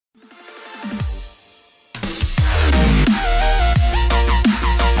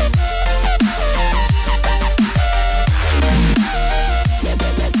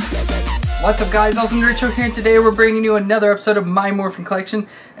What's up guys, FallenRedZeo here, and today we're bringing you another episode of my Morphin collection.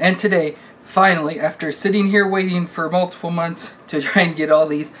 And today, finally, after sitting here waiting for multiple months to try and get all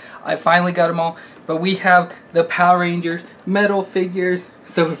these, I finally got them all. But we have the Power Rangers metal figures,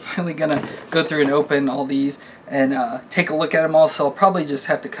 so we're finally gonna go through and open all these and take a look at them all. So I'll probably just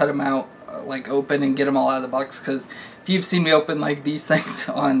have to cut them out, like open and get them all out of the box, because if you've seen me open like these things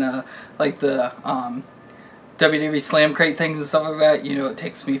on like the WWE Slam Crate things and stuff like that, you know it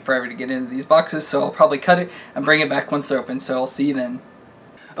takes me forever to get into these boxes, so I'll probably cut it and bring it back once they're open, so I'll see you then.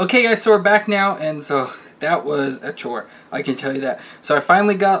 Okay guys, so we're back now, and so that was a chore, I can tell you that. So I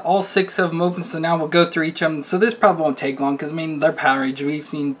finally got all 6 of them open, so now we'll go through each of them. So this probably won't take long, because I mean, they're Power Rangers. We've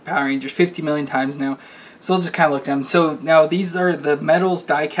seen Power Rangers 50 million times now, so we'll just kind of look at them. So now these are the metals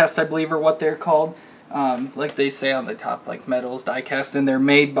die-cast, I believe, are what they're called. Like they say on the top, like metals die-cast, and they're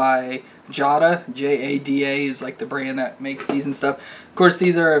made by Jada, J-A-D-A is like the brand that makes these and stuff. Of course,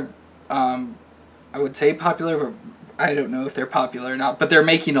 these are, I would say popular, but I don't know if they're popular or not. But they're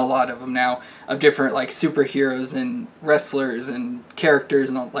making a lot of them now, of different like superheroes and wrestlers and characters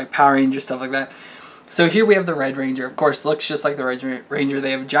and all, like Power Rangers, stuff like that. So here we have the Red Ranger. Of course, looks just like the Red Ranger.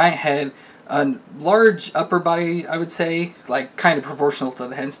 They have a giant head, a large upper body, I would say, like kind of proportional to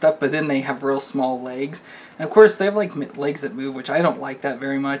the head and stuff, but then they have real small legs. And of course, they have like legs that move, which I don't like that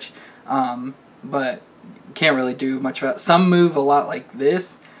very much. But can't really do much about it. Some move a lot like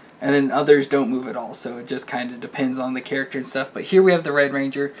this, and then others don't move at all, so it just kind of depends on the character and stuff. But here we have the Red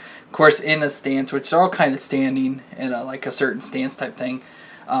Ranger, of course, in a stance, which they're all kind of standing in a, like a certain stance type thing.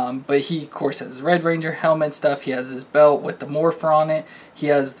 But he, of course, has his Red Ranger helmet stuff. He has his belt with the Morphin on it. He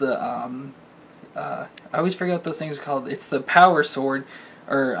has the, I always forget what those things are called. It's the Power Sword,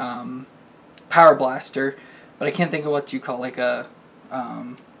 or Power Blaster, but I can't think of what you call, like a,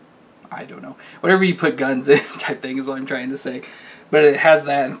 I don't know. Whatever you put guns in type thing is what I'm trying to say. But it has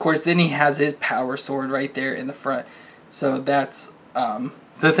that. And of course, then he has his Power Sword right there in the front. So that's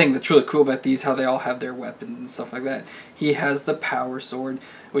the thing that's really cool about these, how they all have their weapons and stuff like that. He has the Power Sword,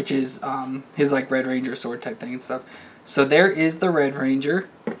 which is his like Red Ranger sword type thing and stuff. So there is the Red Ranger.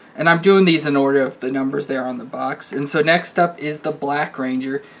 And I'm doing these in order of the numbers there on the box. And so next up is the Black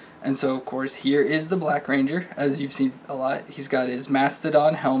Ranger. And so, of course, here is the Black Ranger, as you've seen a lot. He's got his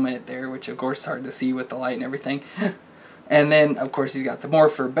Mastodon helmet there, which, of course, is hard to see with the light and everything. And then, of course, he's got the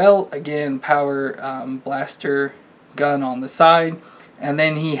Morphin belt, again, Power Blaster gun on the side. And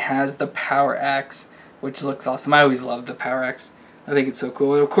then he has the Power Axe, which looks awesome. I always love the Power Axe. I think it's so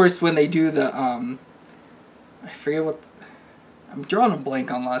cool. And, of course, when they do the, I forget what, I'm drawing a blank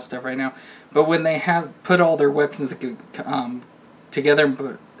on a lot of stuff right now. But when they have put all their weapons together and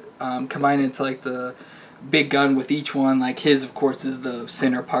put, combine it into like the big gun with each one, like his of course is the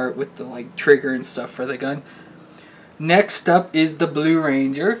center part with the like trigger and stuff for the gun. Next up is the Blue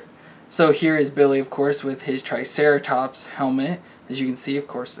Ranger. So here is Billy, of course, with his Triceratops helmet, as you can see, of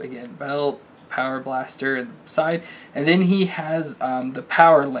course, again, belt, Power Blaster and side, and then he has the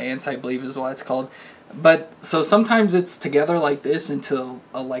Power Lance, I believe is what it's called. But so sometimes it's together like this into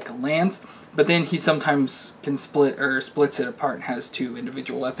like a lance, but then he sometimes can splits it apart and has 2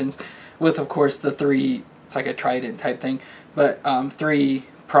 individual weapons with, of course, the 3, it's like a trident type thing, but 3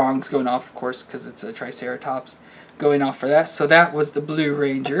 prongs going off, of course, because it's a Triceratops going off for that. So that was the Blue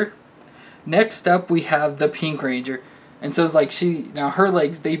Ranger. Next up we have the Pink Ranger. And so it's like now her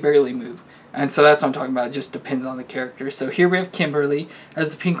legs, they barely move. And so that's what I'm talking about. It just depends on the character. So here we have Kimberly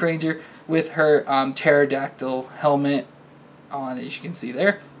as the Pink Ranger with her pterodactyl helmet on, as you can see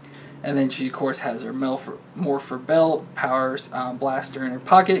there. And then she, of course, has her Morphin belt, Power Blaster in her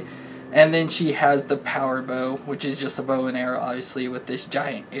pocket. And then she has the Power Bow, which is just a bow and arrow, obviously, with this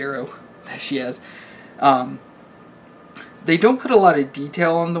giant arrow that she has. They don't put a lot of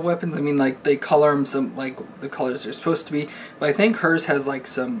detail on the weapons. I mean, like, they color them some, like, the colors they're supposed to be. But I think hers has, like,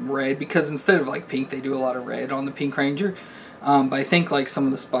 some red, because instead of, like, pink, they do a lot of red on the Pink Ranger. But I think, like, some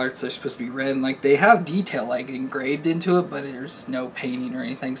of the spots are supposed to be red, and, like, they have detail, like, engraved into it, but there's no painting or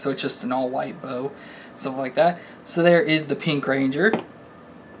anything, so it's just an all-white bow, stuff like that. So there is the Pink Ranger.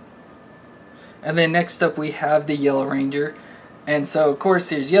 And then next up we have the Yellow Ranger. And so, of course,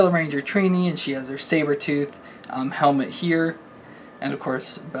 there's Yellow Ranger Trini, and she has her saber-tooth helmet here, and of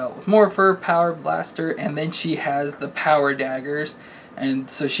course belt with Morphin, Power Blaster, and then she has the Power Daggers, and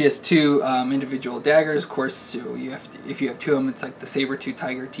so she has 2 individual daggers, of course. So you have to, if you have 2 of them, it's like the saber-tooth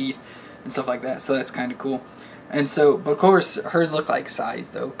tiger teeth and stuff like that, so that's kind of cool. And so, but of course hers look like size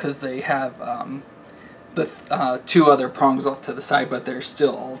though, because they have the 2 other prongs off to the side, but they're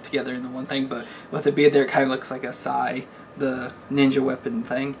still all together in the one thing. But with the beard there, it kind of looks like a sai, the ninja weapon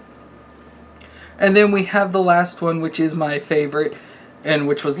thing. And then we have the last one, which is my favorite, and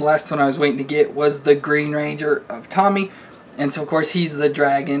which was the last one I was waiting to get, was the Green Ranger of Tommy. And so of course he's the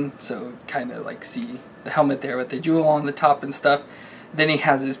dragon, so kind of like see the helmet there with the jewel on the top and stuff. Then he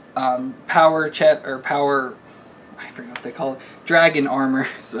has his power chest, or power, I forget what they call it, dragon armor,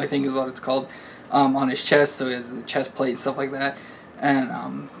 so I think is what it's called, on his chest. So he has the chest plate and stuff like that. And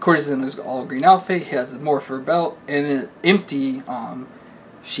of course he's in his all green outfit. He has the Morphin belt and an empty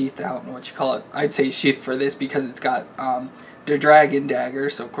sheath. I don't know what you call it. I'd say sheath for this because it's got the dragon dagger,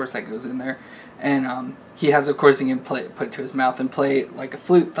 so of course that goes in there. And he has, of course, he can put it to his mouth and play like a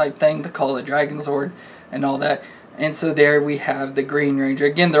flute type thing to call a dragon sword and all that. And so there we have the Green Ranger.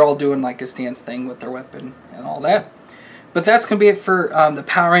 Again, they're all doing like a stance thing with their weapon and all that. But that's going to be it for the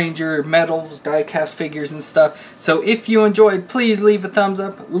Power Ranger medals, die-cast figures, and stuff. So if you enjoyed, please leave a thumbs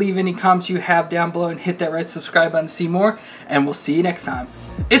up, leave any comments you have down below, and hit that red subscribe button to see more. And we'll see you next time.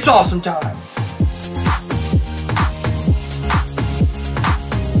 It's awesome time!